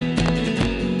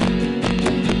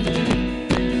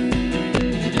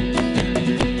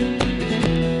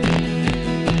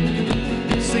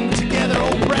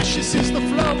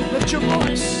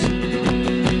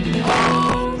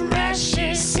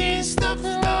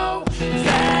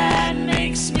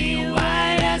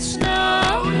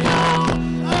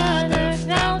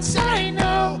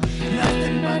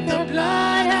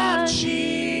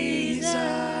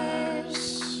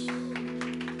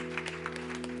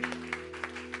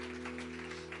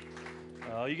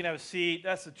Well, you can have a seat.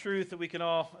 That's the truth that we can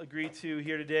all agree to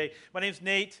here today. My name's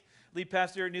Nate, lead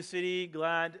pastor here at New City.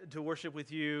 Glad to worship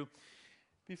with you.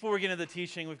 Before we get into the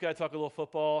teaching, we've got to talk a little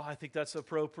football. I think that's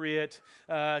appropriate,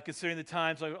 considering the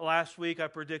times. Like last week, I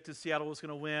predicted Seattle was going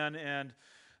to win, and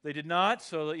they did not.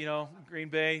 So, Green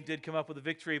Bay did come up with a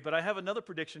victory. But I have another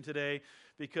prediction today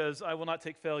because I will not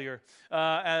take failure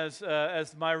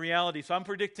as my reality. So I'm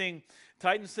predicting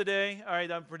Titans today. All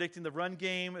right, I'm predicting the run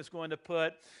game is going to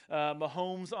put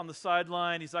Mahomes on the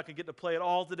sideline. He's not going to get to play at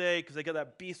all today because they got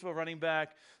that beast of a running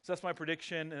back. So that's my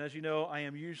prediction. And as you know, I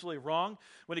am usually wrong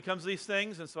when it comes to these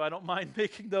things, and so I don't mind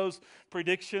making those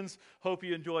predictions. Hope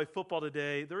you enjoy football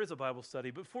today. There is a Bible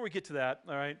study. But before we get to that,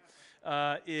 all right,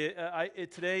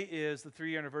 today is the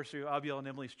 3-year anniversary of Abiel and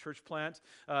Emily's church plant.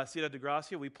 Ciudad de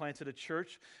Gracia, we planted a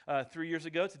church 3 years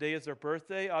ago. Today is their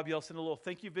birthday. Abiel sent a little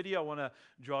thank you video. I want to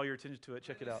draw your attention to it.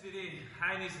 Check it out.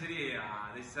 Hi, New City.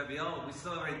 This is Abiel. We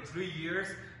celebrate 3 years.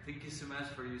 Thank you so much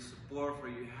for your support, for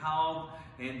your help,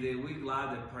 and we're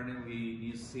glad to partner with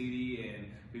New City and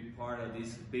be part of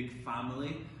this big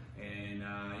family. And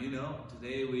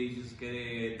today we just get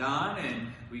it done, and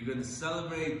we're going to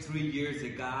celebrate 3 years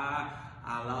that God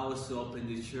allowed us to open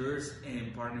the church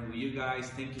and partner with you guys.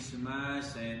 Thank you so much,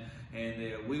 and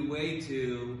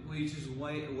we just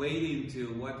waiting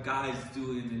to what God is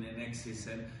doing in the next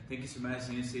season. Thank you so much,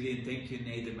 New City, and thank you,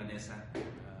 Nate and Vanessa.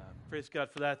 Praise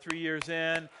God for that. 3 years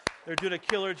in, they're doing a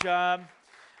killer job.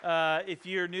 If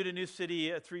you're new to New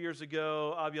City, 3 years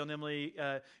ago, Abiel and Emily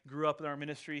grew up in our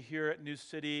ministry here at New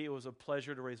City. It was a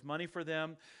pleasure to raise money for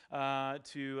them,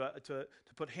 to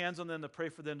put hands on them, to pray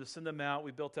for them, to send them out.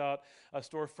 We built out a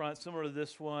storefront similar to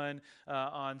this one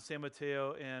on San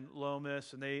Mateo and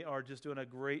Lomas, and they are just doing a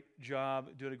great job,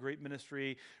 doing a great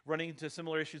ministry, running into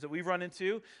similar issues that we've run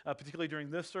into, particularly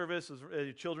during this service. As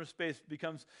children's space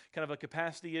becomes kind of a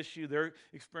capacity issue, they're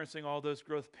experiencing all those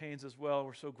growth pains as well.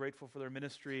 We're so grateful for their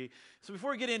ministry. So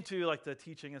before we get into like the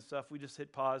teaching and stuff, we just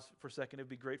hit pause for a second. It'd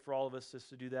be great for all of us just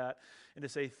to do that and to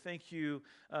say thank you,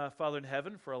 Father in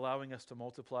heaven, for allowing us to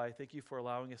multiply. Thank you for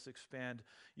allowing us to expand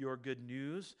your good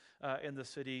news in the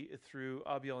city through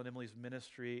Abiel and Emily's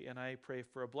ministry. And I pray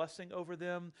for a blessing over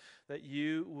them, that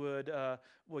you would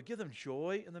give them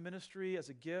joy in the ministry as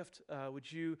a gift. Would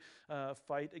you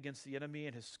fight against the enemy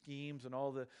and his schemes and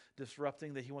all the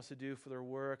disrupting that he wants to do for their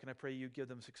work. And I pray you give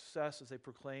them success as they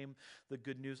proclaim the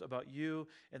good news about you,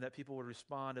 and that people would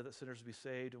respond and that sinners would be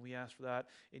saved. And we ask for that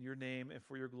in your name and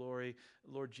for your glory,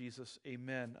 Lord Jesus.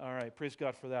 Amen. All right, praise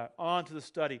God for that. On to the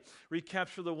study.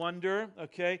 Recapture the Wonder,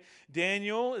 okay?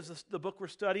 Daniel is the book we're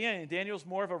studying, and Daniel's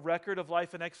more of a record of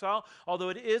life in exile, although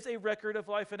it is a record of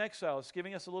life in exile. It's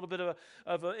giving us a little bit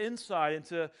of an insight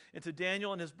into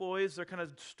Daniel and his boys, their kind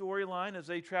of storyline as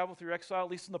they travel through exile,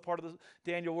 at least in the part of the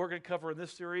Daniel we're going to cover in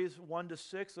this series, 1 to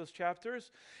 6, those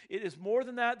chapters. It is more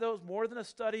than that, though. It's more than a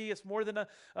study. It's more than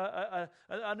an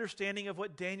understanding of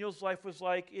what Daniel's life was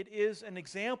like. It is an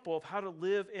example of how to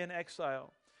live in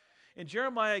exile. And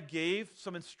Jeremiah gave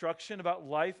some instruction about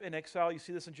life in exile. You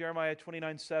see this in Jeremiah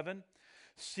 29:7.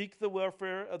 Seek the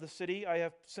welfare of the city I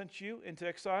have sent you into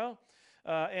exile,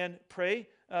 and pray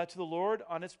to the Lord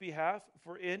on its behalf,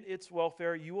 for in its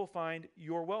welfare you will find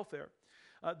your welfare.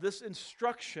 This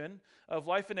instruction of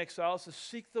life in exile is to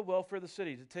seek the welfare of the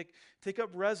city, to take up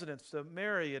residence, to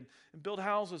marry and build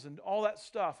houses and all that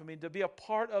stuff. I mean, to be a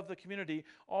part of the community,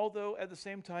 although at the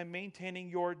same time maintaining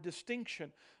your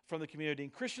distinction from the community.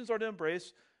 And Christians are to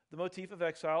embrace the motif of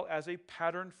exile as a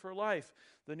pattern for life.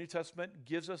 The New Testament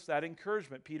gives us that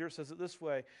encouragement. Peter says it this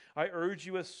way: I urge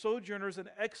you as sojourners and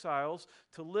exiles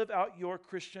to live out your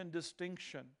Christian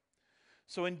distinction.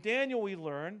 So in Daniel we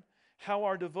learn how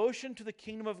our devotion to the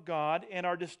kingdom of God and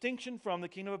our distinction from the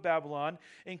kingdom of Babylon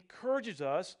encourages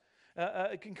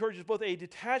both a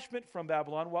detachment from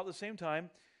Babylon while at the same time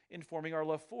informing our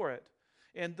love for it.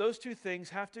 And those two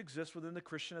things have to exist within the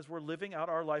Christian as we're living out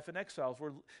our life in exiles.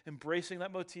 We're embracing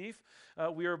that motif.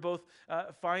 We are both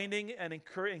finding and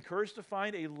encouraged to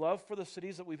find a love for the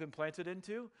cities that we've been planted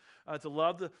into, to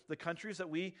love the countries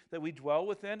that we dwell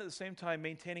within, at the same time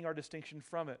maintaining our distinction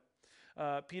from it.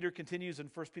 Peter continues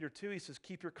in 1 Peter 2, he says,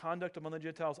 keep your conduct among the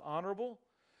Gentiles honorable,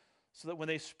 so that when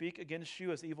they speak against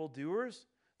you as evildoers,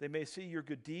 they may see your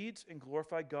good deeds and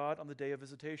glorify God on the day of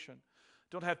visitation.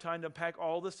 Don't have time to unpack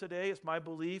all this today. It's my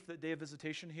belief that day of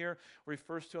visitation here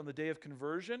refers to on the day of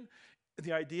conversion.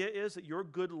 The idea is that your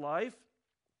good life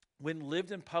when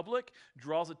lived in public,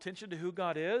 draws attention to who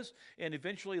God is and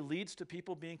eventually leads to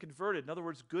people being converted. In other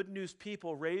words, good news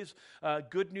people raise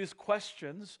good news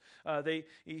questions.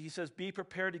 He says, be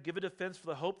prepared to give a defense for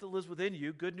the hope that lives within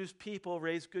you. Good news people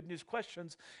raise good news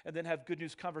questions and then have good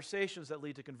news conversations that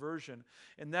lead to conversion.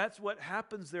 And that's what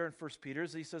happens there in 1 Peter.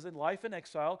 He says, in life in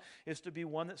exile is to be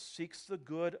one that seeks the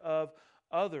good of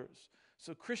others.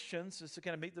 So Christians, just to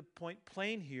kind of make the point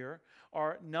plain here,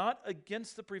 are not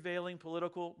against the prevailing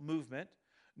political movement,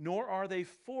 nor are they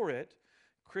for it.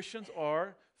 Christians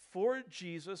are for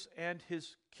Jesus and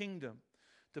his kingdom.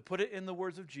 To put it in the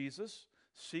words of Jesus,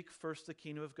 seek first the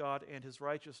kingdom of God and his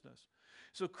righteousness.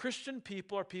 So Christian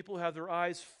people are people who have their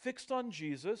eyes fixed on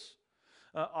Jesus,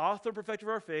 author and perfecter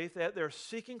of our faith, that they're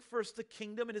seeking first the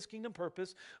kingdom and his kingdom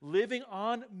purpose, living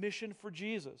on mission for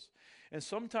Jesus. And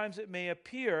sometimes it may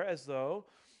appear as though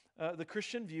the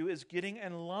Christian view is getting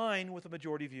in line with the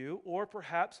majority view, or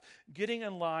perhaps getting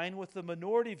in line with the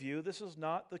minority view. This is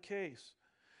not the case.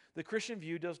 The Christian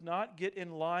view does not get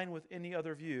in line with any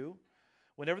other view.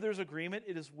 Whenever there's agreement,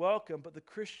 it is welcome, but the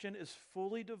Christian is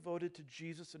fully devoted to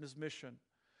Jesus and his mission.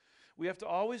 We have to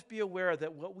always be aware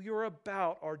that what we are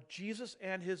about are Jesus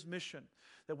and his mission,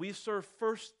 that we serve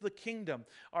first the kingdom.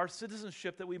 Our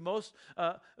citizenship that we most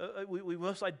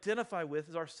identify with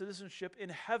is our citizenship in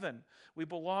heaven. We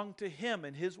belong to him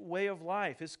and his way of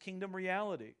life, his kingdom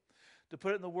reality. To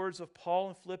put it in the words of Paul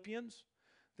in Philippians,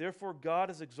 therefore God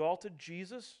has exalted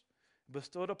Jesus,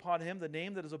 bestowed upon him the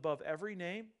name that is above every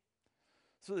name.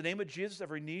 So the name of Jesus,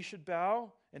 every knee should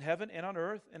bow in heaven and on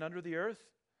earth and under the earth.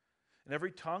 And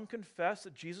every tongue confess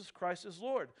that Jesus Christ is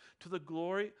Lord, to the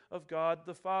glory of God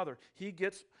the Father. He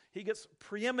gets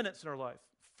preeminence in our life.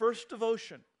 First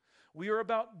devotion. We are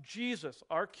about Jesus,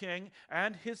 our King,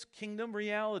 and his kingdom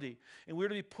reality. And we're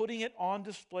to be putting it on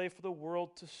display for the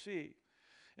world to see.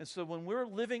 And so when we're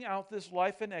living out this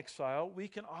life in exile, we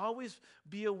can always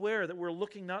be aware that we're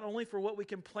looking not only for what we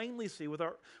can plainly see with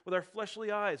our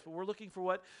fleshly eyes, but we're looking for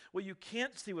what you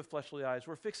can't see with fleshly eyes.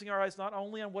 We're fixing our eyes not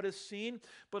only on what is seen,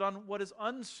 but on what is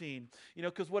unseen.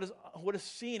 Because what is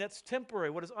seen, it's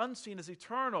temporary. What is unseen is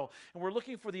eternal. And we're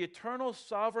looking for the eternal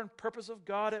sovereign purpose of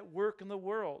God at work in the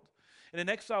world. And in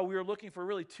exile, we are looking for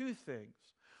really two things: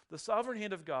 the sovereign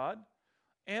hand of God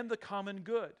and the common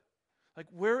good. Like,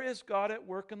 where is God at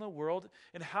work in the world,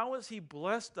 and how has he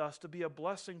blessed us to be a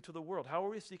blessing to the world? How are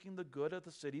we seeking the good of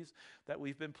the cities that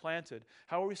we've been planted?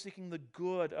 How are we seeking the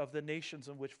good of the nations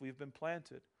in which we've been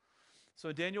planted? So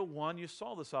in Daniel 1, you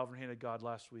saw the sovereign hand of God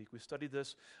last week. We studied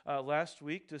this last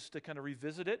week just to kind of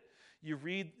revisit it. You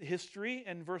read history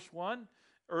in verse 1,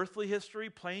 earthly history,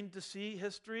 plain to see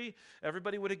history.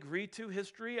 Everybody would agree to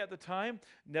history at the time.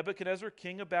 Nebuchadnezzar,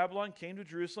 king of Babylon, came to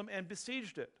Jerusalem and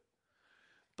besieged it.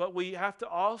 But we have to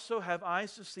also have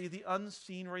eyes to see the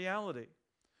unseen reality.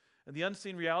 And the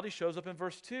unseen reality shows up in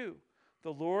verse 2.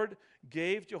 The Lord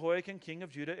gave Jehoiakim, king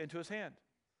of Judah, into his hand.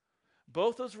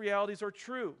 Both those realities are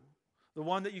true. The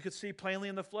one that you could see plainly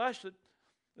in the flesh, that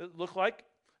it looked like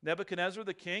Nebuchadnezzar,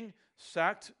 the king,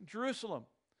 sacked Jerusalem.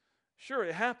 Sure,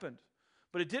 it happened.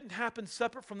 But it didn't happen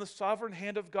separate from the sovereign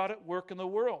hand of God at work in the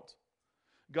world.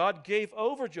 God gave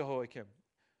over Jehoiakim.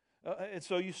 And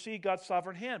so you see God's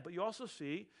sovereign hand, but you also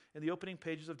see in the opening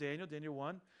pages of Daniel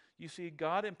 1, you see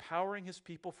God empowering his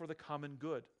people for the common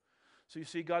good. So you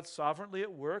see God sovereignly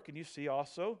at work, and you see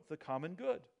also the common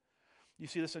good. You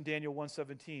see this in Daniel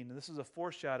 1:17, and this is a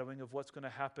foreshadowing of what's going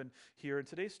to happen here in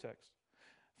today's text.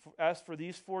 As for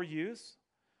these four youths,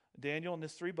 Daniel and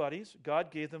his three buddies,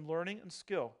 God gave them learning and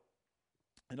skill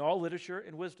in all literature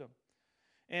and wisdom.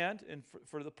 And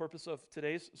for the purpose of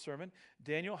today's sermon,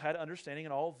 Daniel had understanding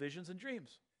in all visions and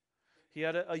dreams. He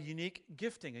had a unique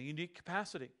gifting, a unique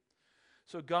capacity.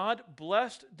 So God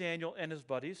blessed Daniel and his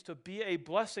buddies to be a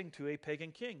blessing to a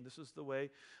pagan king. This is the way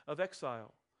of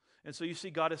exile. And so you see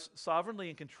God is sovereignly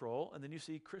in control, and then you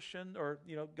see Christian or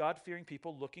God-fearing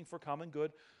people looking for common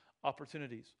good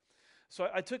opportunities. So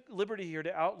I took liberty here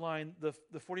to outline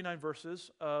the 49 verses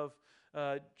of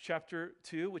chapter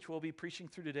 2, which we'll be preaching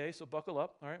through today, so buckle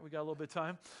up. All right, we got a little bit of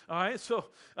time. All right, so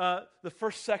the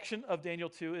first section of Daniel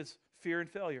 2 is fear and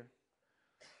failure.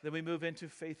 Then we move into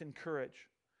faith and courage,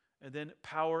 and then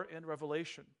power and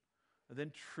revelation, and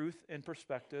then truth and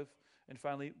perspective, and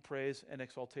finally praise and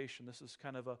exaltation. This is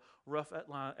kind of a rough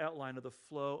outline of the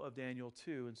flow of Daniel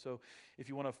 2. And so if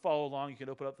you want to follow along, you can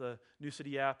open up the New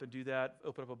City app and do that.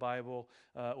 Open up a Bible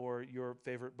or your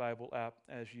favorite Bible app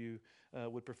as you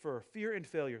would prefer. Fear and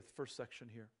failure, the first section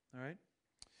here. All right?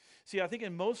 See, I think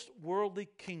in most worldly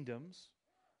kingdoms,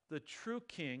 the true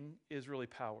king is really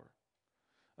power.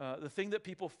 The thing that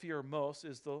people fear most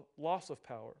is the loss of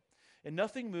power. And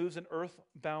nothing moves an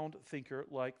earthbound thinker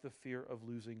like the fear of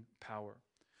losing power.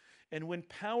 And when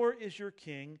power is your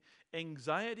king,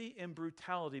 anxiety and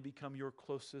brutality become your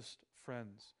closest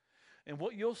friends. And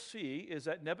what you'll see is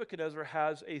that Nebuchadnezzar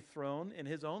has a throne in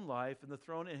his own life, and the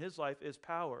throne in his life is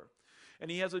power. And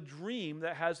he has a dream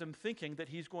that has him thinking that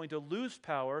he's going to lose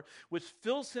power, which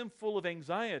fills him full of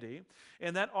anxiety,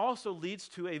 and that also leads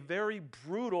to a very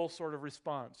brutal sort of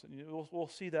response. And we'll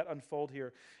see that unfold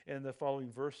here in the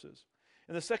following verses.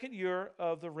 In the second year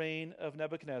of the reign of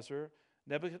Nebuchadnezzar,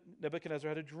 Nebuchadnezzar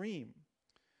had a dream.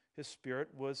 His spirit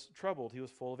was troubled. He was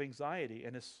full of anxiety,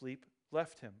 and his sleep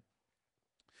left him.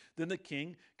 Then the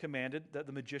king commanded that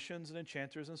the magicians and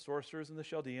enchanters and sorcerers and the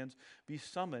Chaldeans be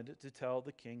summoned to tell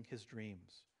the king his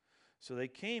dreams. So they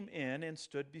came in and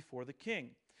stood before the king.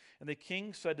 And the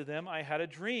king said to them, I had a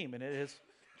dream, and it has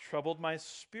troubled my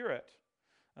spirit.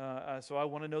 So I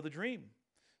want to know the dream.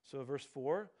 So verse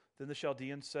 4, then the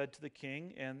Chaldeans said to the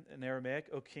king in Aramaic,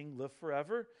 O king, live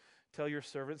forever. Tell your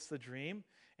servants the dream,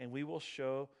 and we will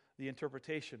show the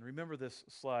interpretation. Remember this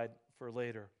slide for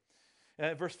later.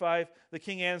 Verse 5, the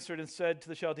king answered and said to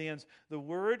the Chaldeans, the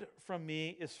word from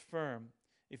me is firm.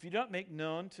 If you don't make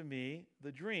known to me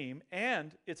the dream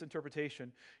and its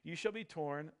interpretation, you shall be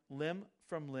torn limb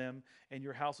from limb, and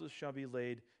your houses shall be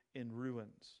laid in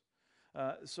ruins.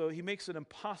 So he makes an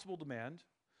impossible demand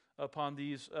upon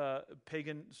these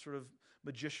pagan sort of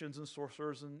magicians and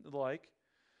sorcerers and the like.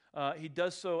 He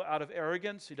does so out of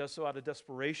arrogance. He does so out of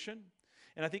desperation.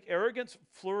 And I think arrogance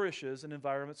flourishes in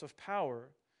environments of power.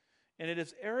 And it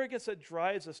is arrogance that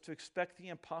drives us to expect the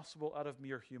impossible out of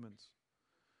mere humans.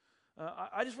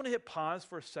 I just want to hit pause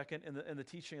for a second in the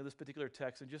teaching of this particular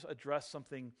text and just address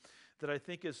something that I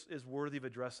think is worthy of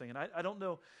addressing. And I don't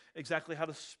know exactly how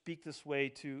to speak this way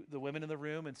to the women in the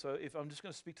room. And so if I'm just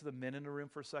going to speak to the men in the room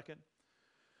for a second.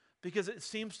 Because it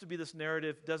seems to be this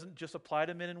narrative doesn't just apply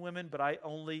to men and women, but I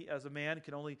only, as a man,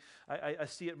 I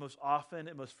see it most often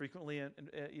and most frequently and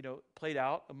played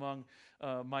out among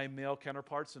my male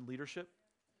counterparts in leadership.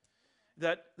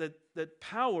 That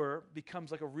power becomes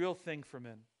like a real thing for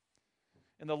men.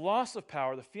 And the loss of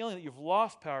power, the feeling that you've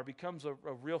lost power, becomes a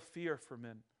real fear for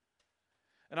men.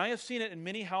 And I have seen it in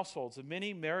many households, in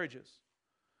many marriages,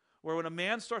 where when a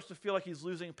man starts to feel like he's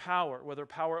losing power, whether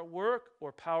power at work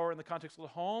or power in the context of the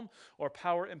home or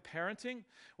power in parenting,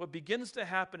 what begins to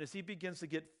happen is he begins to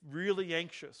get really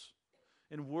anxious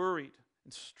and worried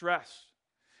and stressed.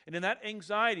 And in that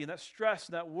anxiety and that stress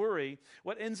and that worry,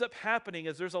 what ends up happening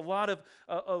is there's a lot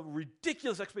of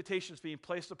ridiculous expectations being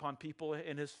placed upon people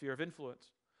in his sphere of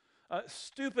influence.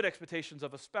 Stupid expectations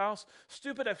of a spouse,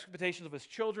 stupid expectations of his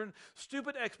children,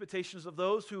 stupid expectations of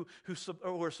those who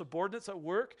are subordinates at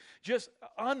work, just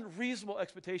unreasonable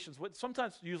expectations. What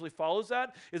sometimes usually follows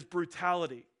that is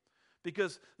brutality,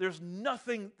 because there's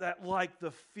nothing that like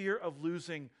the fear of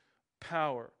losing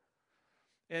power.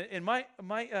 And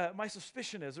my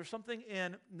suspicion is there's something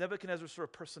in Nebuchadnezzar's sort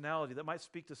of personality that might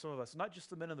speak to some of us, not just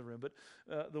the men in the room, but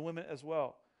the women as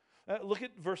well. Look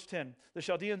at verse 10. The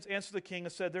Chaldeans answered the king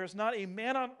and said, there is not a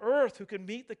man on earth who can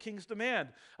meet the king's demand.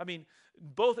 I mean,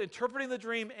 both interpreting the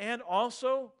dream and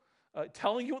also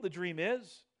telling you what the dream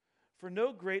is. For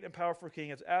no great and powerful king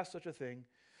has asked such a thing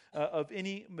of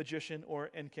any magician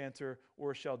or incantor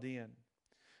or Chaldean.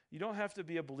 You don't have to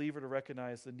be a believer to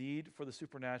recognize the need for the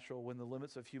supernatural when the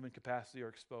limits of human capacity are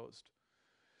exposed.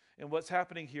 And what's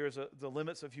happening here is the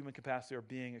limits of human capacity are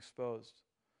being exposed.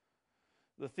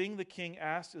 The thing the king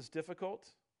asked is difficult.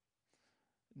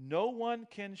 No one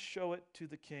can show it to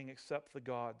the king except the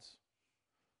gods,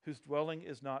 whose dwelling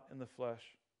is not in the flesh.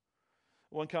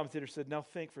 One commentator said, now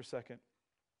think for a second.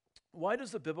 Why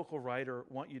does the biblical writer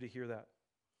want you to hear that?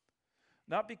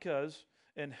 Not because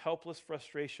in helpless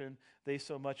frustration they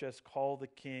so much as call the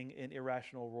king an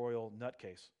irrational royal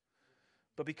nutcase,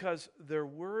 but because their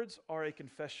words are a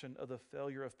confession of the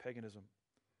failure of paganism.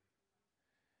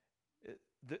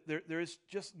 There is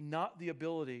just not the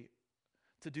ability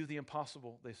to do the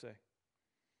impossible, they say.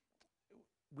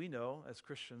 We know as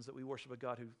Christians that we worship a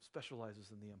God who specializes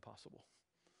in the impossible.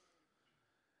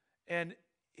 And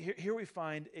here we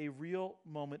find a real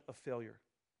moment of failure.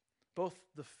 Both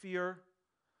the fear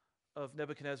of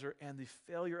Nebuchadnezzar and the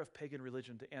failure of pagan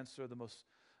religion to answer the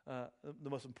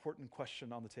most important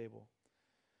question on the table.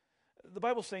 The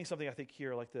Bible's saying something, I think,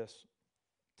 here like this.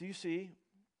 Do you see?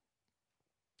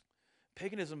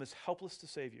 Paganism is helpless to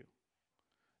save you.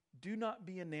 Do not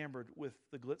be enamored with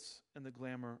the glitz and the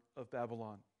glamour of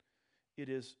Babylon. It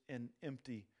is an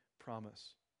empty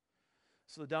promise.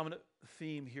 So the dominant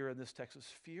theme here in this text is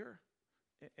fear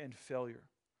and failure.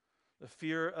 The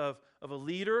fear of a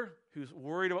leader who's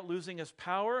worried about losing his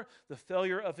power, the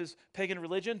failure of his pagan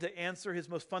religion to answer his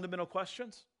most fundamental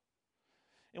questions.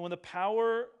 And when the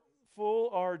powerful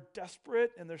are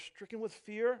desperate and they're stricken with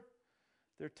fear,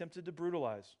 they're tempted to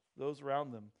brutalize those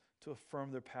around them to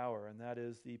affirm their power, and that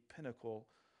is the pinnacle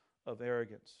of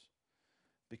arrogance.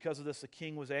 Because of this, the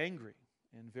king was angry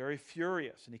and very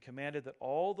furious, and he commanded that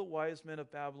all the wise men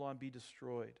of Babylon be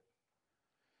destroyed.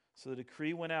 So the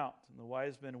decree went out, and the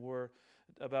wise men were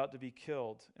about to be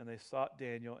killed, and they sought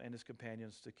Daniel and his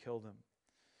companions to kill them.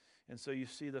 And so you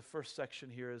see the first section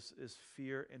here is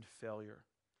fear and failure.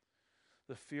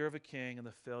 The fear of a king and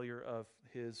the failure of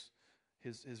his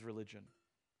religion.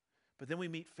 But then we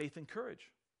meet faith and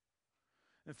courage.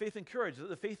 And faith and courage,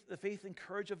 the faith and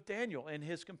courage of Daniel and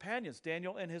his companions,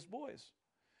 Daniel and his boys.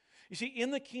 You see,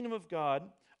 in the kingdom of God,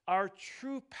 our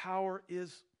true power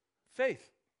is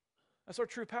faith. That's our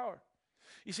true power.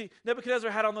 You see, Nebuchadnezzar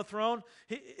had on the throne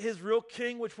his real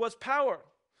king, which was power.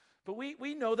 But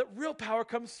we know that real power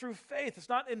comes through faith. It's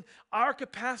not in our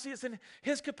capacity, it's in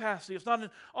his capacity. It's not in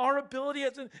our ability,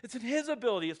 it's in his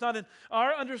ability. It's not in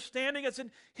our understanding, it's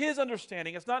in his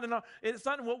understanding. It's not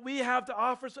in what we have to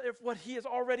offer, it's what he has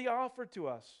already offered to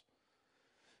us.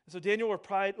 And so Daniel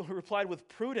replied with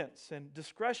prudence and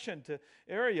discretion to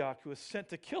Arioch, who was sent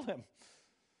to kill him.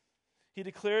 He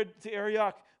declared to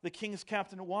Arioch, the king's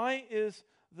captain, "Why is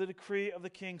the decree of the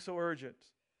king so urgent?"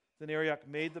 Then Arioch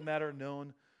made the matter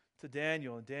known to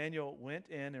Daniel, and Daniel went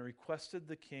in and requested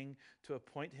the king to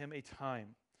appoint him a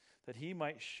time that he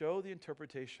might show the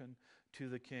interpretation to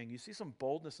the king. You see some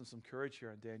boldness and some courage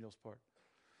here on Daniel's part.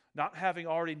 Not having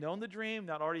already known the dream,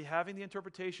 not already having the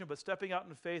interpretation, but stepping out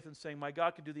in faith and saying, "My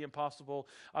God can do the impossible.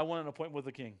 I want an appointment with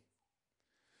the king."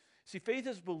 See, faith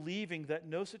is believing that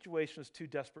no situation is too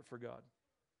desperate for God.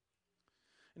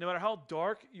 And no matter how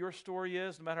dark your story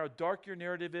is, no matter how dark your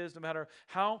narrative is, no matter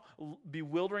how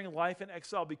bewildering life in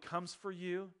exile becomes for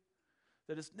you,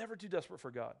 that it's never too desperate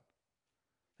for God.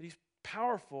 That he's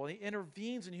powerful, and he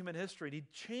intervenes in human history, and he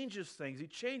changes things, he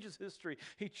changes history,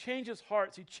 he changes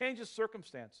hearts, he changes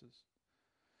circumstances.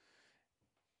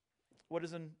 What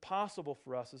is impossible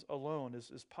for us is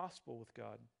possible with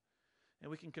God. And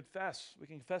we can confess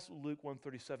Luke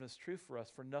 1:37 is true for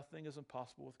us, for nothing is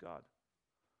impossible with God.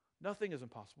 Nothing is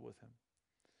impossible with him.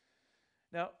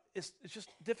 Now, it's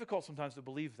just difficult sometimes to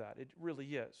believe that. It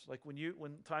really is. Like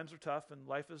when times are tough and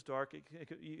life is dark,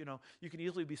 you can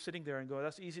easily be sitting there and go,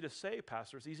 "That's easy to say,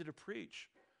 Pastor. It's easy to preach."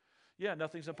 Yeah,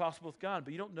 nothing's impossible with God,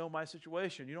 but you don't know my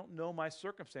situation. You don't know my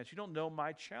circumstance. You don't know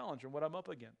my challenge and what I'm up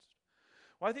against.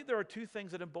 Well, I think there are two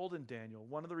things that emboldened Daniel.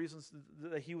 One of the reasons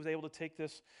that he was able to take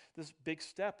this big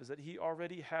step is that he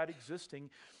already had existing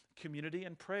community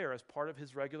and prayer as part of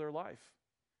his regular life.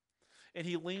 And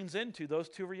he leans into those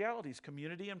two realities,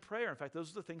 community and prayer. In fact,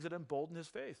 those are the things that embolden his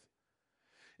faith.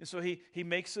 And so he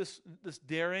makes this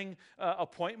daring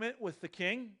appointment with the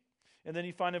king. And then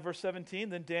you find in verse 17,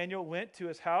 then Daniel went to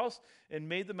his house and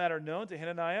made the matter known to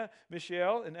Hananiah,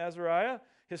 Mishael, and Azariah,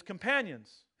 his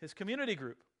companions, his community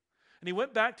group. And he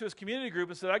went back to his community group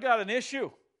and said, "I got an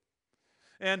issue."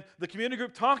 And the community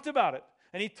group talked about it.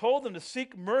 And he told them to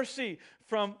seek mercy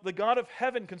from the God of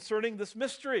heaven concerning this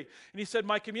mystery. And he said,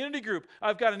 "My community group,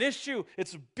 I've got an issue.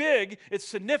 It's big, it's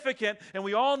significant, and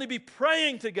we all need to be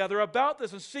praying together about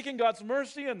this and seeking God's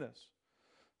mercy in this,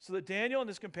 so that Daniel and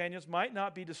his companions might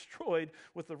not be destroyed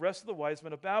with the rest of the wise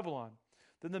men of Babylon."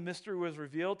 Then the mystery was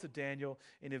revealed to Daniel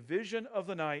in a vision of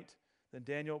the night. Then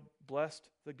Daniel blessed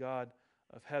the God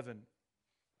of heaven.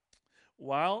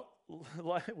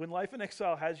 When life in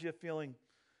exile has you feeling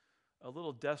a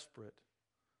little desperate,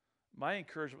 my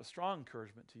encouragement, a strong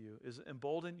encouragement to you, is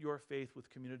embolden your faith with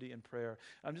community and prayer.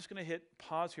 I'm just going to hit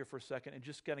pause here for a second and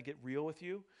just kind of get real with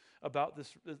you about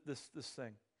this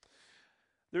thing.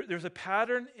 There's a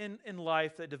pattern in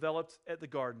life that developed at the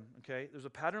garden, okay? There's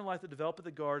a pattern in life that developed at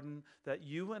the garden that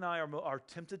you and I are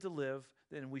tempted to live,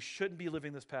 and we shouldn't be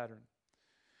living this pattern.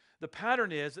 The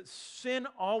pattern is that sin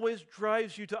always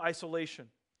drives you to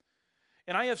isolation.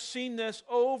 And I have seen this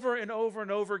over and over and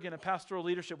over again in pastoral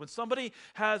leadership. When somebody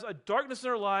has a darkness in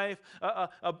their life,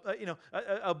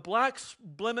 a black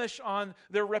blemish on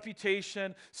their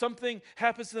reputation, something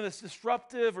happens to them that's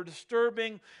disruptive or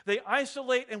disturbing, they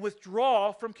isolate and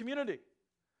withdraw from community.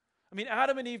 I mean,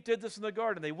 Adam and Eve did this in the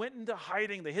garden. They went into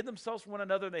hiding. They hid themselves from one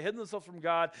another. And they hid themselves from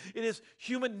God. It is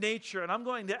human nature. And I'm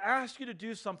going to ask you to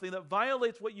do something that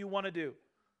violates what you want to do.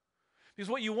 Because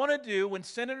what you want to do when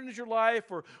sin enters your life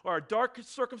or a dark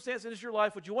circumstance enters your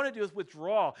life, what you want to do is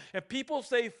withdraw. And people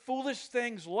say foolish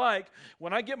things like,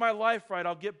 when I get my life right,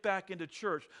 I'll get back into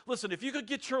church. Listen, if you could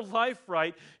get your life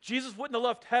right, Jesus wouldn't have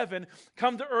left heaven,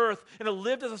 come to earth, and have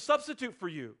lived as a substitute for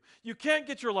you. You can't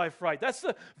get your life right. That's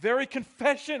the very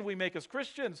confession we make as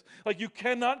Christians. Like, you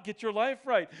cannot get your life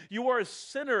right. You are a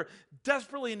sinner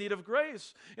desperately in need of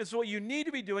grace. And so what you need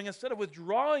to be doing, instead of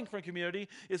withdrawing from community,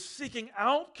 is seeking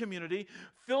out community,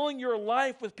 filling your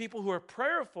life with people who are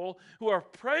prayerful, who are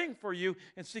praying for you,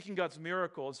 and seeking God's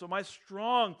miracle. And so my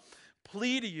strong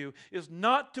plea to you is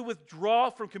not to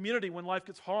withdraw from community when life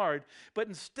gets hard, but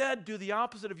instead do the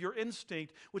opposite of your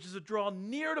instinct, which is to draw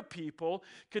near to people,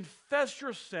 confess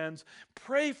your sins,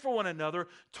 pray for one another,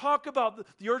 talk about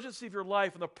the urgency of your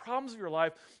life and the problems of your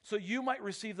life so you might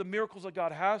receive the miracles that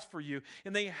God has for you.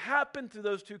 And they happen through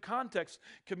those two contexts,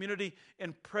 community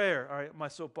and prayer. All right, my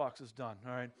soapbox is done.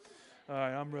 All right,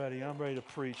 I'm ready. I'm ready to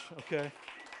preach, okay?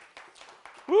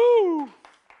 Woo!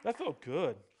 That felt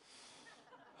good.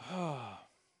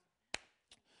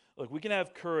 Look, we can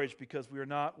have courage because we are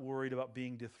not worried about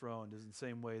being dethroned, in the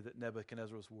same way that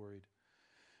Nebuchadnezzar was worried.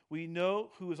 We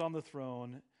know who is on the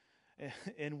throne,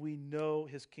 and we know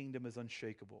his kingdom is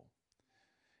unshakable.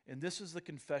 And this is the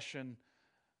confession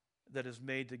that is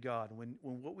made to God. When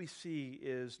what we see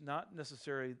is not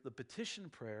necessarily the petition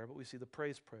prayer, but we see the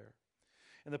praise prayer.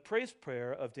 And the praise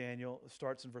prayer of Daniel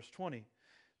starts in verse 20.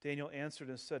 Daniel answered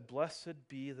and said, "Blessed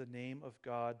be the name of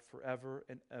God forever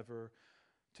and ever,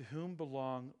 to whom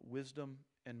belong wisdom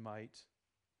and might.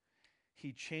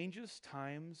 He changes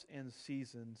times and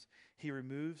seasons. He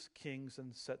removes kings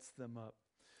and sets them up."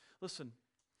 Listen,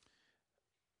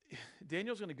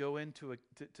 Daniel's going to go in to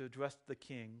address the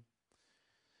king.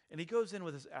 And he goes in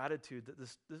with this attitude that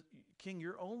this king,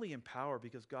 you're only in power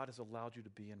because God has allowed you to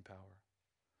be in power.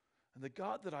 And the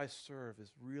God that I serve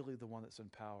is really the one that's in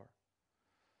power.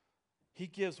 He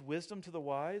gives wisdom to the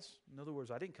wise. In other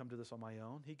words, I didn't come to this on my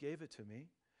own. He gave it to me.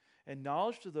 And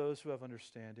knowledge to those who have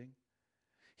understanding.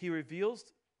 He reveals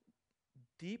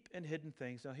deep and hidden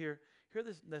things. Now hear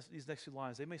these next few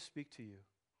lines. They may speak to you.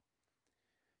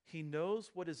 He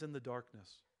knows what is in the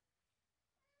darkness.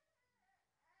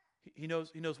 He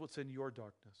knows what's in your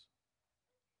darkness.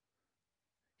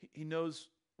 He knows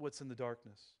what's in the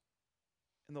darkness.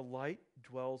 And the light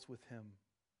dwells with him.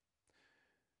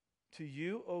 To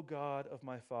you, O God of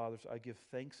my fathers, I give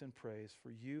thanks and praise, for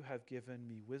you have given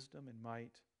me wisdom and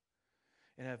might,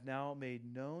 and have now made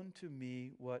known to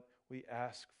me what we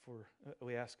ask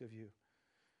of you.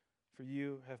 For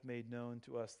you have made known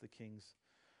to us the king's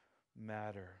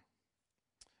matter.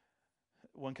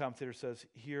 One commentator says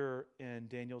here in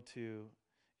Daniel 2,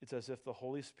 it's as if the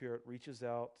Holy Spirit reaches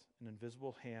out an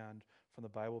invisible hand from the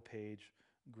Bible page,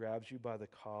 grabs you by the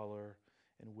collar,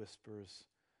 and whispers,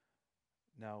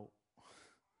 "Now,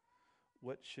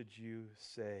 what should you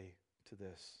say to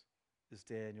this? Is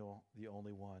Daniel the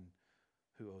only one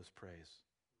who owes praise?"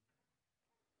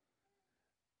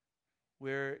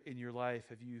 Where in your life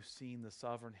have you seen the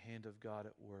sovereign hand of God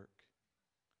at work?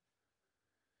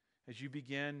 As you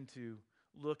begin to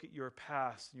look at your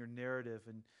past and your narrative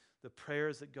and the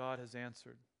prayers that God has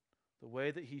answered, the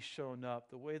way that he's shown up,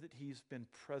 the way that he's been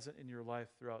present in your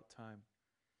life throughout time.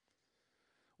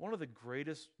 One of the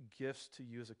greatest gifts to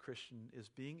you as a Christian is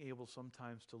being able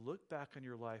sometimes to look back on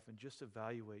your life and just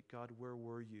evaluate, God, where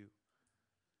were you?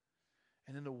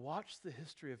 And then to watch the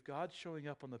history of God showing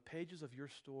up on the pages of your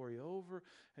story over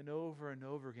and over and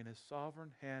over again, his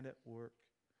sovereign hand at work.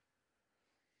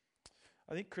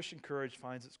 I think Christian courage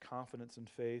finds its confidence in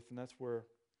faith, and that's where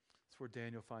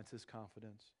Daniel finds his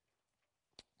confidence.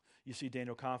 You see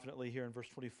Daniel confidently here in verse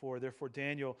 24. Therefore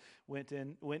Daniel went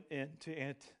in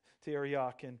to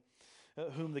Arioch,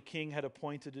 whom the king had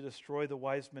appointed to destroy the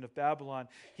wise men of Babylon.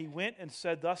 He went and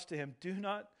said thus to him, "Do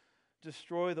not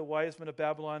destroy the wise men of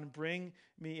Babylon. Bring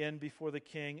me in before the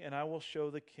king, and I will show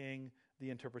the king the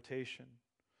interpretation."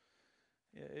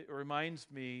 It reminds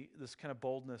me this kind of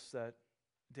boldness that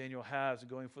Daniel has in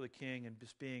going for the king and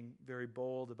just being very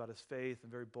bold about his faith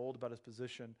and very bold about his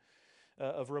position.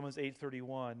 Of Romans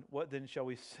 8:31, what then shall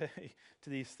we say to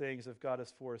these things? If God is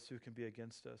for us, who can be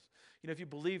against us? You know, if you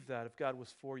believe that, if God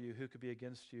was for you, who could be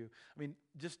against you? I mean,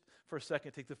 just for a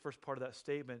second, take the first part of that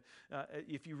statement.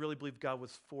 If you really believe God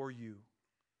was for you,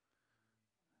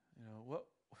 you know,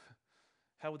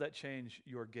 how would that change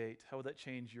your gait? How would that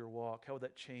change your walk? How would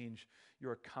that change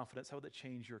your confidence? How would that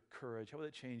change your courage? How would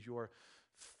that change your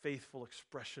faithful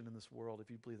expression in this world if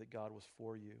you believe that God was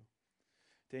for you?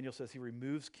 Daniel says he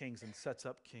removes kings and sets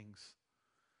up kings.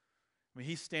 I mean,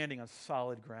 he's standing on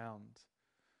solid ground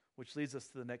which leads us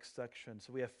to the next section.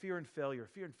 So we have fear and failure.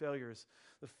 Fear and failure is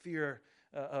the fear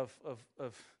of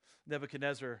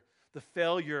Nebuchadnezzar, the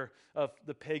failure of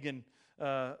the pagan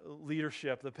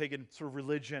leadership, the pagan sort of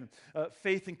religion,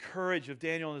 faith and courage of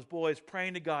Daniel and his boys,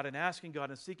 praying to God and asking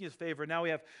God and seeking his favor. Now we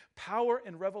have power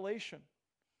and revelation.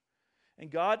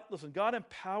 And God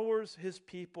empowers his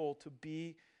people to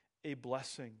be a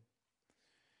blessing.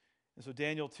 And so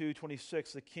Daniel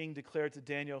 2:26, the king declared to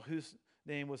Daniel, whose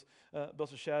name was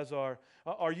Belteshazzar,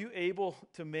 are you able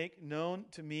to make known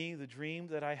to me the dream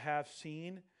that I have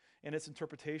seen and its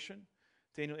interpretation?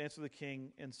 Daniel answered the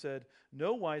king and said,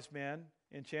 no wise man,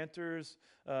 enchanters,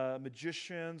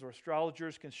 magicians, or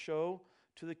astrologers can show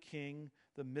to the king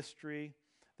the mystery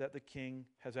that the king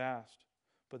has asked.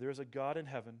 But there is a God in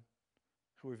heaven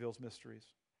who reveals mysteries.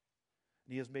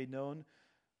 And he has made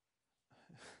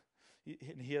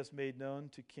known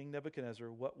to King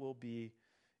Nebuchadnezzar what will be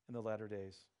in the latter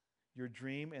days. Your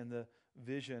dream and the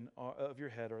vision of your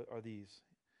head are these.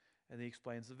 And he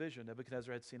explains the vision.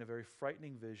 Nebuchadnezzar had seen a very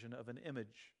frightening vision of an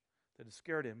image that had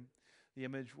scared him. The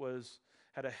image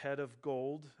had a head of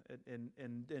gold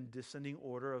in descending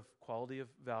order of quality of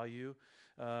value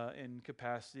and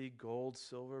capacity, gold,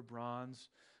 silver, bronze,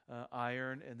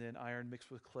 iron, and then iron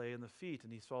mixed with clay in the feet.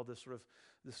 And he saw this sort of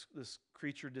this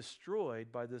creature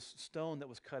destroyed by this stone that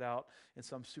was cut out in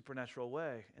some supernatural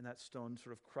way. And that stone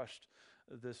sort of crushed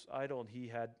this idol, and he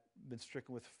had been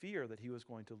stricken with fear that he was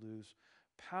going to lose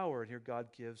power. And here God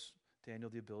gives Daniel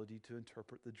the ability to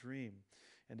interpret the dream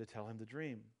and to tell him the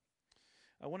dream.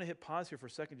 I want to hit pause here for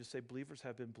a second, just say believers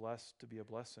have been blessed to be a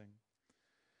blessing.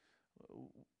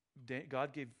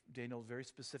 God gave Daniel very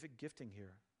specific gifting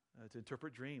here to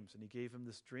interpret dreams, and he gave him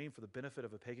this dream for the benefit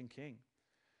of a pagan king.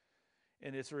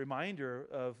 And it's a reminder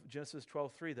of Genesis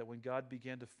 12:3 that when God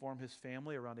began to form his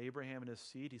family around Abraham and his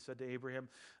seed, he said to Abraham,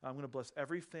 I'm going to bless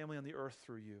every family on the earth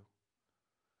through you.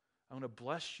 I'm going to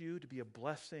bless you to be a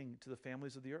blessing to the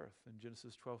families of the earth in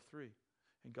Genesis 12:3.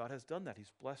 And God has done that.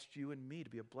 He's blessed you and me to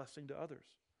be a blessing to others.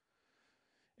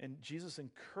 And Jesus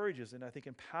encourages and I think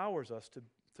empowers us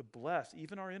to bless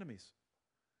even our enemies.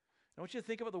 I want you to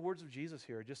think about the words of Jesus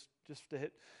here, just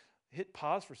to hit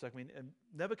pause for a second. I mean,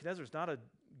 Nebuchadnezzar is not a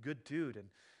good dude,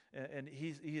 and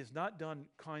he has not done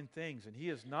kind things, and he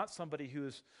is not somebody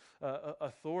whose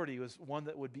authority was one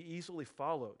that would be easily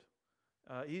followed.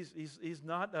 He's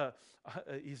not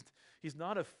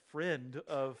a friend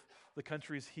of the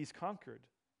countries he's conquered.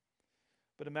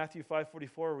 But in Matthew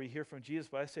 5:44, we hear from Jesus,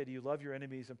 but I say to you, love your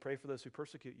enemies and pray for those who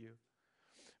persecute you.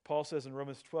 Paul says in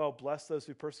Romans 12, bless those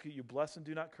who persecute you, bless and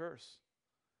do not curse.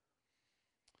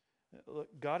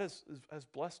 Look, God has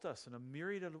blessed us in a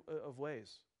myriad of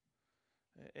ways.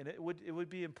 And it would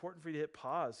be important for you to hit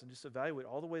pause and just evaluate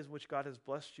all the ways in which God has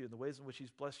blessed you and the ways in which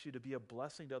he's blessed you to be a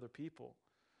blessing to other people.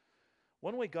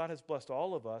 One way God has blessed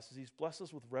all of us is he's blessed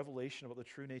us with revelation about the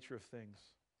true nature of things.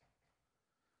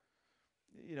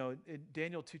 You know, in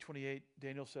Daniel 2:28,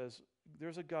 Daniel says,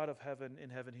 there's a God of heaven in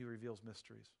heaven who reveals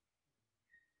mysteries.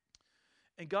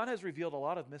 And God has revealed a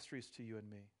lot of mysteries to you and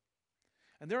me.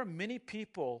 And there are many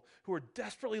people who are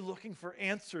desperately looking for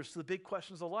answers to the big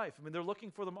questions of life. I mean, they're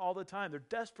looking for them all the time. They're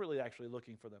desperately actually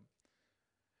looking for them.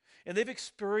 And they've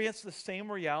experienced the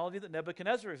same reality that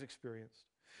Nebuchadnezzar has experienced.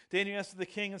 Daniel answered the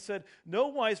king and said, no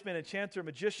wise man, enchanter,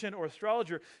 magician, or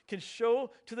astrologer can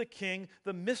show to the king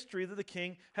the mystery that the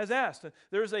king has asked.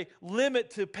 There is a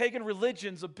limit to pagan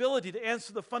religion's ability to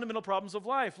answer the fundamental problems of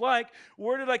life, like,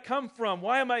 where did I come from?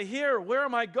 Why am I here? Where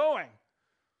am I going?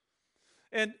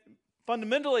 And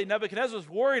fundamentally, Nebuchadnezzar was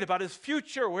worried about his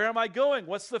future. Where am I going?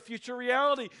 What's the future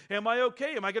reality? Am I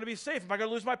okay? Am I going to be safe? Am I going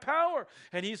to lose my power?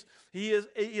 And he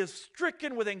is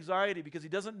stricken with anxiety because he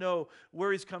doesn't know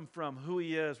where he's come from, who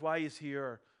he is, why he's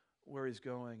here, where he's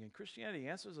going. And Christianity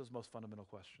answers those most fundamental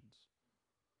questions.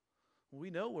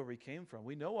 We know where we came from.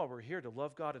 We know why we're here, to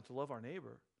love God and to love our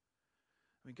neighbor.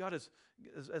 I mean, God has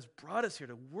brought us here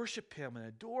to worship him and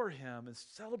adore him and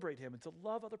celebrate him and to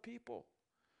love other people.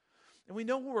 And we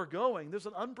know where we're going. There's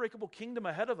an unbreakable kingdom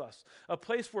ahead of us, a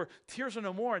place where tears are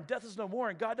no more and death is no more,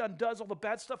 and God undoes all the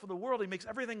bad stuff in the world. He makes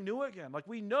everything new again. Like,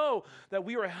 we know that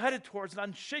we are headed towards an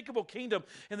unshakable kingdom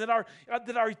and that our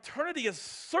eternity is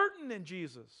certain in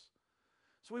Jesus.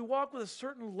 So we walk with a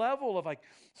certain level of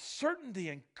certainty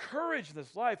and courage in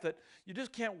this life that you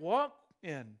just can't walk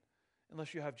in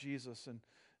unless you have Jesus and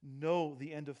know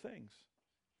the end of things.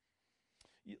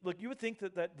 Look, you would think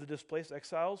that the displaced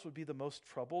exiles would be the most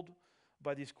troubled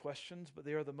by these questions, but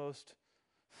they are the most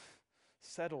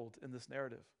settled in this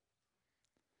narrative.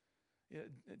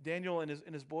 Daniel and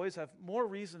his boys have more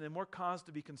reason and more cause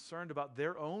to be concerned about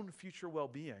their own future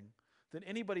well-being than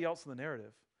anybody else in the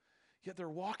narrative. Yet they're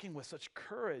walking with such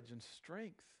courage and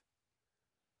strength.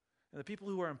 And the people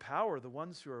who are in power are the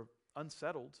ones who are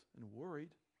unsettled and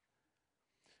worried.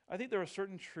 I think there are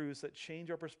certain truths that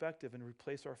change our perspective and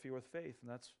replace our fear with faith,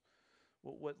 and that's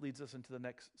what leads us into the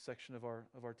next section of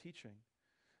our teaching.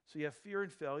 So you have fear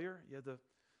and failure. You have the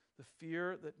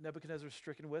fear that Nebuchadnezzar is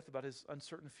stricken with about his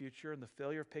uncertain future and the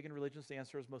failure of pagan religions to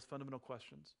answer his most fundamental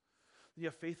questions. Then you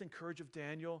have faith and courage of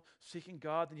Daniel seeking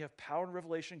God. Then you have power and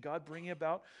revelation, God bringing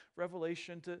about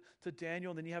revelation to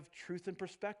Daniel. And then you have truth and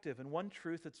perspective. And one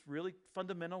truth that's really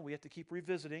fundamental, we have to keep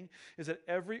revisiting, is that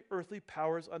every earthly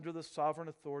power is under the sovereign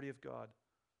authority of God.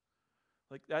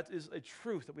 Like, that is a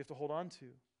truth that we have to hold on to.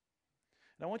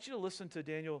 And I want you to listen to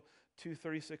Daniel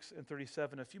 2:36 and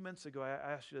 37. A few minutes ago, I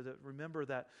asked you to remember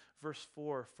that verse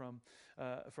 4 from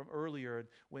earlier,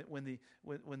 when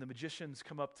the magicians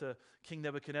come up to King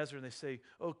Nebuchadnezzar and they say,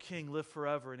 "O king, live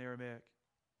forever," in Aramaic.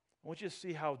 I want you to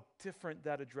see how different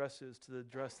that address is to the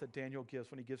address that Daniel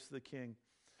gives when he gives to the king.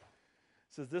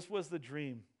 It says, "This was the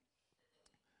dream.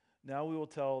 Now we will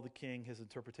tell the king his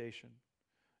interpretation.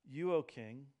 You, O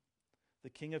king, the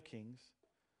King of kings,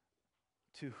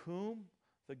 to whom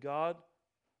the God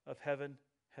of heaven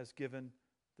has given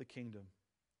the kingdom."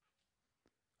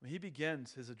 I mean, he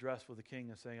begins his address with the king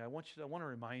and saying, I want to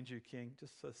remind you, king,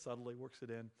 just so subtly works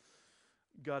it in,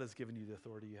 God has given you the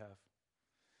authority you have.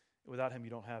 Without him,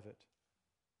 you don't have it.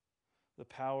 The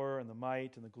power and the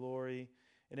might and the glory,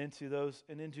 and into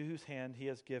whose hand he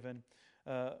has given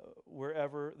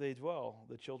wherever they dwell,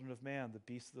 the children of man, the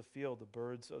beasts of the field, the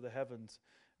birds of the heavens,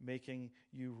 making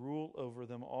you rule over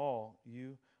them all.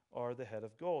 You are the head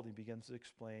of gold. He begins to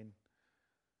explain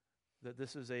that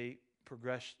this is a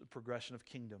progression of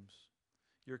kingdoms.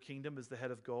 Your kingdom is the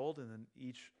head of gold, and then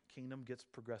each kingdom gets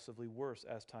progressively worse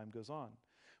as time goes on,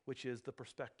 which is the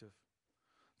perspective.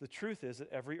 The truth is that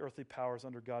every earthly power is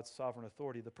under God's sovereign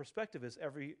authority. The perspective is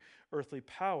every earthly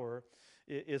power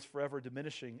is forever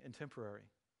diminishing and temporary.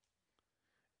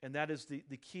 And that is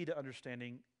the key to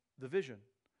understanding the vision.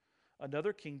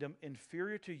 Another kingdom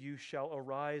inferior to you shall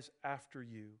arise after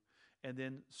you, and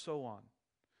then so on.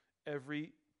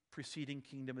 Every preceding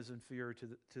kingdom is inferior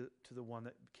to the one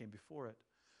that came before it.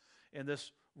 And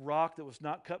this rock that was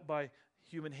not cut by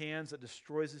human hands that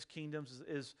destroys his kingdoms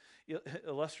is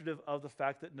illustrative of the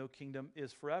fact that no kingdom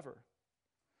is forever.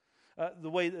 The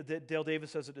way that Dale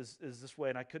Davis says it is this way,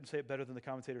 and I couldn't say it better than the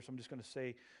commentator, so I'm just going to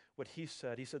say what he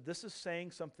said. He said, this is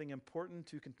saying something important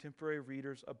to contemporary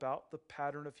readers about the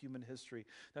pattern of human history.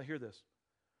 Now hear this.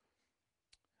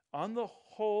 On the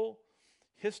whole,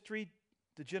 history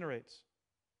degenerates.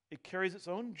 It carries its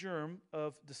own germ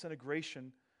of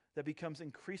disintegration that becomes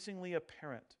increasingly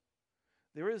apparent.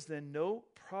 There is then no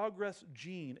progress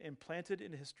gene implanted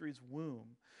in history's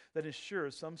womb that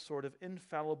ensures some sort of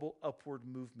infallible upward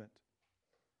movement.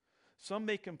 Some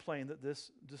may complain that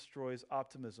this destroys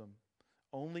optimism,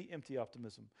 only empty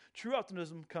optimism. True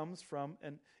optimism comes from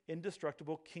an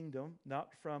indestructible kingdom,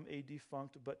 not from a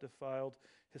defunct but defiled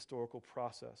historical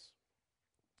process.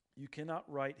 You cannot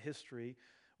write history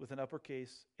with an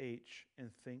uppercase H and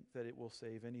think that it will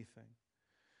save anything.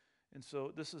 And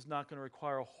so this is not going to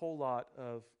require a whole lot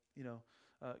of,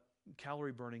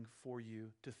 calorie burning for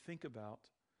you to think about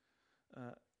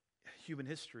human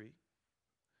history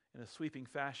in a sweeping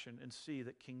fashion and see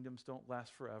that kingdoms don't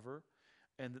last forever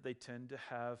and that they tend to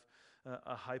have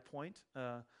a high point,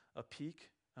 a peak,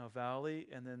 a valley,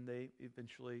 and then they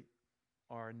eventually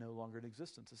are no longer in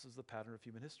existence. This is the pattern of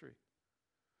human history.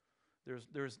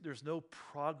 There's no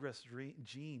progress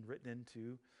gene written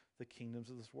into the kingdoms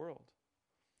of this world.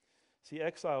 See,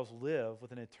 exiles live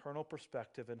with an eternal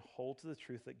perspective and hold to the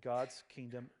truth that God's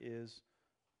kingdom is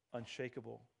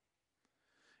unshakable.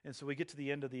 And so we get to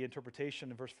the end of the interpretation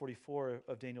in verse 44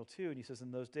 of Daniel 2, and he says, in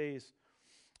those days,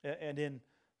 and in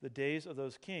the days of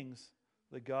those kings,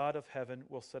 the God of heaven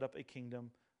will set up a kingdom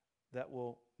that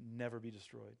will never be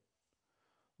destroyed,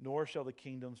 nor shall the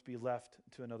kingdoms be left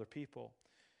to another people.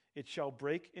 It shall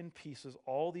break in pieces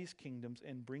all these kingdoms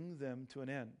and bring them to an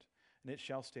end, and it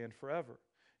shall stand forever.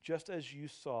 Just as you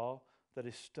saw that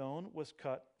a stone was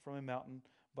cut from a mountain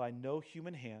by no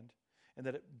human hand, and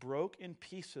that it broke in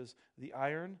pieces the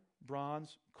iron,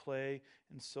 bronze, clay,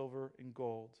 and silver and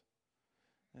gold.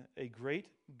 A great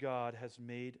God has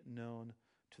made known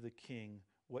to the king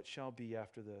what shall be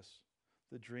after this.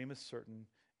 The dream is certain,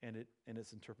 and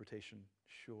its interpretation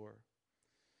sure.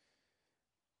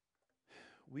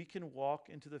 We can walk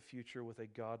into the future with a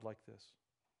God like this.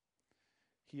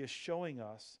 He is showing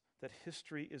us that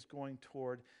history is going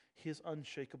toward his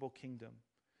unshakable kingdom.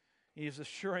 He is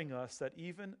assuring us that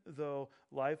even though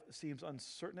life seems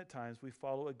uncertain at times, we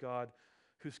follow a God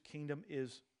whose kingdom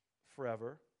is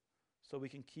forever, so we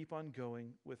can keep on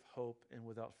going with hope and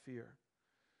without fear.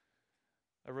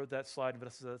 I wrote that slide, but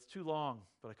I said, it's too long,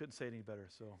 but I couldn't say it any better,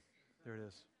 so there it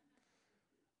is.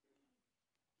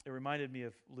 It reminded me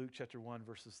of Luke chapter 1,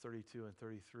 verses 32 and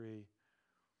 33.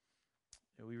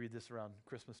 We read this around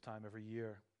Christmas time every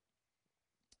year.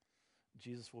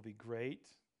 Jesus will be great,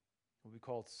 will be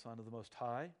called Son of the Most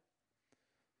High.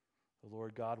 The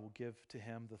Lord God will give to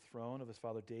him the throne of his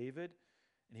father David,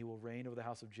 and he will reign over the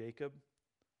house of Jacob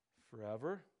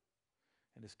forever.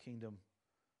 And his kingdom,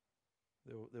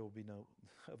 there will be no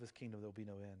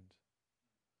end.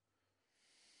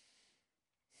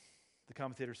 The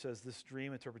commentator says this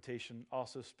dream interpretation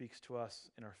also speaks to us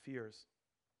in our fears.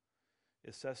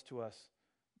 It says to us,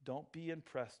 don't be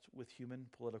impressed with human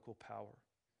political power.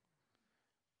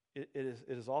 It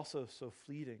is also so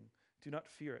fleeting. Do not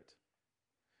fear it.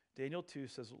 Daniel 2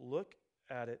 says, look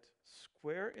at it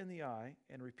square in the eye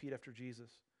and repeat after Jesus.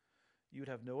 You would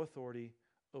have no authority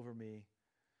over me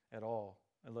at all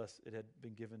unless it had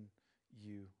been given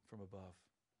you from above.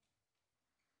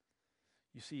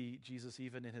 You see Jesus,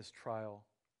 even in his trial,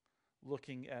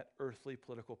 looking at earthly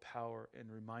political power and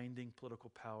reminding political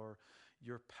power,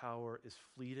 your power is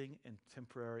fleeting and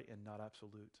temporary and not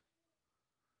absolute.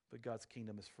 But God's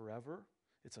kingdom is forever.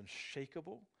 It's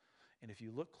unshakable. And if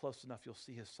you look close enough, you'll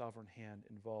see his sovereign hand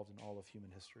involved in all of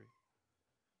human history.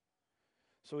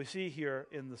 So we see here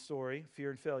in the story fear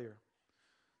and failure.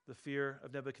 The fear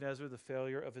of Nebuchadnezzar, the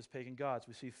failure of his pagan gods.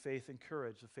 We see faith and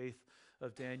courage, the faith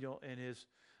of Daniel and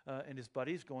his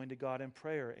buddies going to God in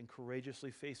prayer and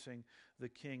courageously facing the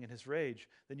king and his rage.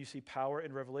 Then you see power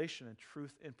and revelation and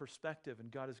truth and perspective, and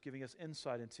God is giving us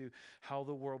insight into how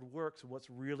the world works and what's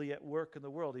really at work in the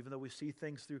world. Even though we see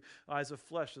things through eyes of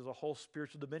flesh, there's a whole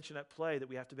spiritual dimension at play that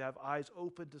we have to have eyes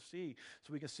open to see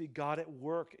so we can see God at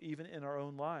work even in our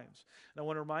own lives. And I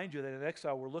want to remind you that in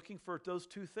exile, we're looking for those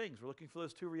two things. We're looking for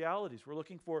those two realities. We're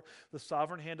looking for the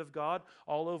sovereign hand of God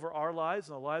all over our lives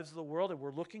and the lives of the world, and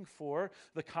we're looking for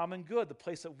the common good, the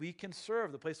place that we can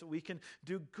serve, the place that we can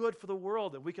do good for the world,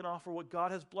 that we can offer what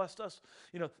God has blessed us,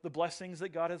 the blessings that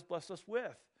God has blessed us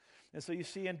with. And so you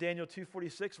see in Daniel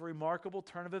 2:46 a remarkable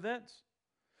turn of events.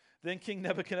 Then King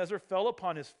Nebuchadnezzar fell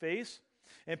upon his face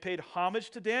and paid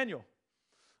homage to Daniel.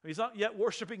 He's not yet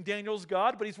worshiping Daniel's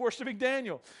God, but he's worshiping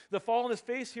Daniel. The fall on his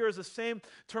face here is the same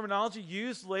terminology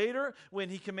used later when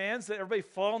he commands that everybody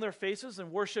fall on their faces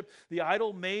and worship the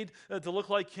idol made to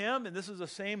look like him. And this is the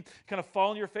same kind of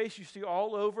fall on your face you see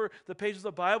all over the pages of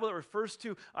the Bible that refers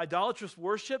to idolatrous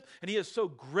worship. And he is so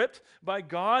gripped by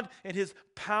God and his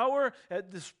power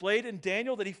displayed in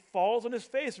Daniel that he falls on his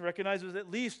face and recognizes at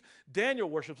least Daniel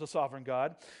worships the sovereign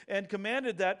God and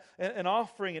commanded that an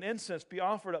offering and incense be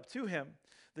offered up to him.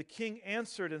 The king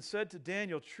answered and said to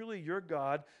Daniel, truly your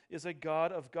God is a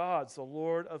God of gods, the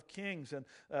Lord of kings, and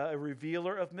a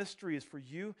revealer of mysteries, for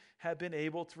you have been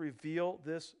able to reveal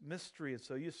this mystery. And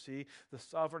so you see the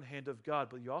sovereign hand of God,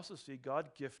 but you also see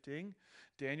God gifting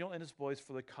Daniel and his boys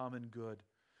for the common good.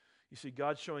 You see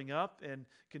God showing up, and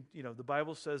the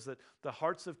Bible says that the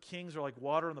hearts of kings are like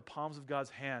water in the palms of God's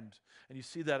hand. And you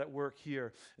see that at work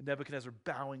here. And Nebuchadnezzar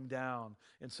bowing down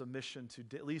in submission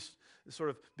to at least sort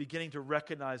of beginning to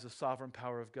recognize the sovereign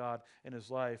power of God in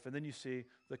his life. And then you see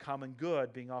the common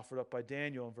good being offered up by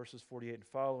Daniel in verses 48 and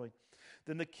following.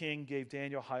 Then the king gave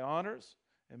Daniel high honors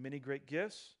and many great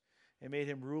gifts, and made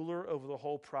him ruler over the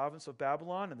whole province of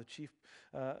Babylon and the chief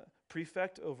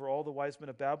prefect over all the wise men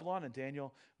of Babylon. And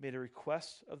Daniel made a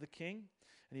request of the king,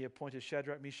 and he appointed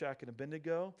Shadrach, Meshach, and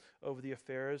Abednego over the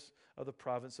affairs of the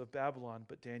province of Babylon.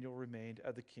 But Daniel remained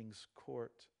at the king's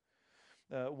court.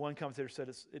 One commentator said,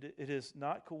 it is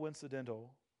not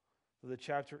coincidental that the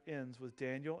chapter ends with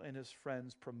Daniel and his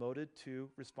friends promoted to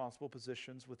responsible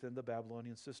positions within the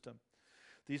Babylonian system.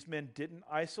 These men didn't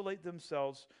isolate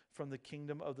themselves from the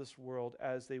kingdom of this world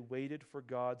as they waited for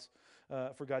God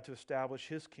to establish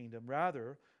his kingdom.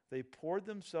 Rather, they poured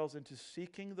themselves into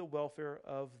seeking the welfare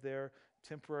of their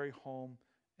temporary home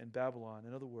in Babylon.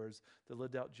 In other words, they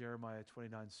lived out Jeremiah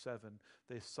 29:7.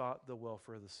 They sought the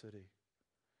welfare of the city.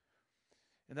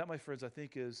 And that, my friends, I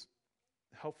think is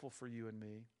helpful for you and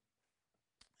me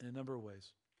in a number of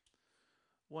ways.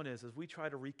 One is, as we try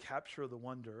to recapture the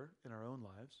wonder in our own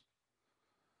lives,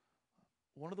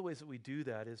 one of the ways that we do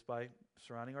that is by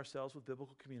surrounding ourselves with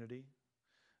biblical community,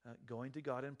 going to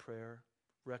God in prayer,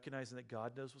 recognizing that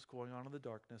God knows what's going on in the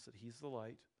darkness, that he's the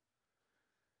light,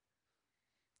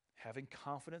 having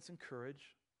confidence and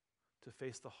courage to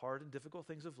face the hard and difficult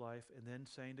things of life, and then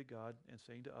saying to God and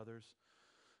saying to others,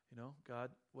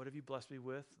 God, what have you blessed me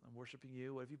with? I'm worshiping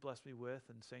you. What have you blessed me with?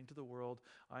 And saying to the world,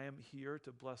 I am here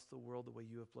to bless the world the way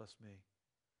you have blessed me.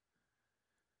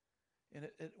 And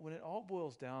when it all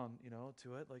boils down,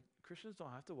 to it, like Christians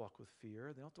don't have to walk with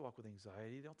fear. They don't have to walk with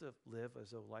anxiety. They don't have to live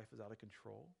as though life is out of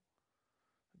control.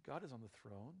 God is on the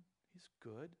throne. He's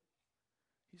good.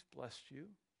 He's blessed you.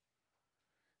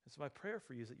 And so my prayer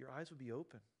for you is that your eyes would be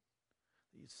open,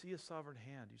 that you'd see His sovereign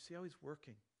hand. You'd see how He's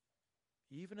working,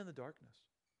 even in the darkness.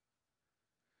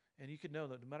 And you could know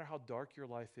that no matter how dark your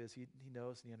life is, He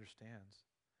knows and He understands.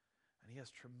 And He has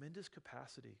tremendous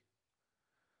capacity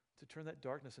to turn that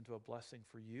darkness into a blessing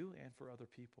for you and for other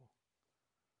people.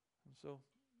 And so,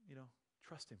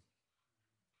 trust Him.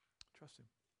 Trust Him.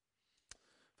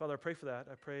 Father, I pray for that.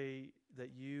 I pray that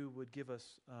you would give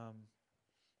us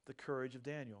the courage of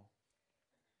Daniel.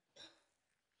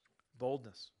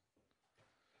 Boldness.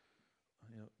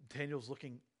 Daniel's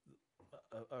looking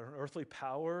an earthly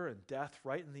power and death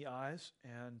right in the eyes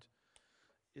and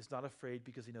is not afraid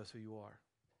because he knows who you are.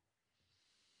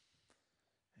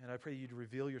 And I pray you to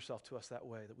reveal yourself to us that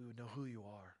way, that we would know who you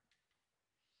are,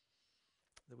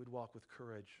 that we'd walk with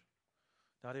courage,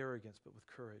 not arrogance, but with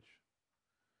courage,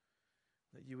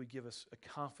 that you would give us a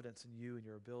confidence in you and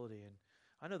your ability. And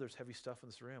I know there's heavy stuff in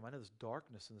this room. I know there's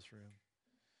darkness in this room.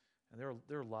 And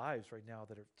there are lives right now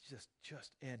that are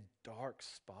just in dark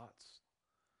spots.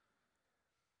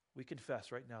 We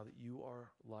confess right now that you are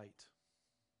light.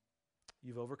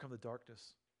 You've overcome the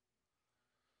darkness.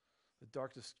 The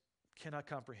darkness cannot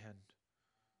comprehend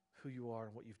who you are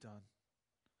and what you've done.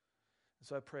 And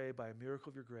so I pray by a miracle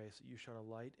of your grace that you shine a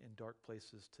light in dark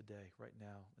places today, right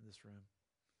now, in this room.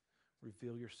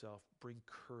 Reveal yourself. Bring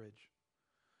courage.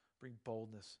 Bring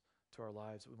boldness to our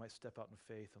lives, that we might step out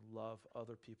in faith and love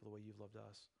other people the way you've loved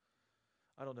us.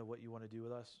 I don't know what you want to do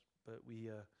with us, but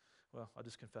I'll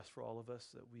just confess for all of us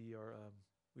that we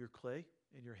are clay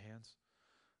in your hands.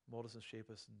 Mold us and shape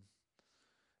us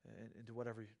and into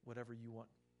whatever you want,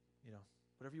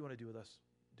 whatever you want to do with us,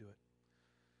 do it.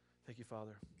 Thank you,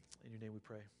 Father. In your name we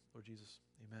pray, Lord Jesus.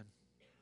 Amen.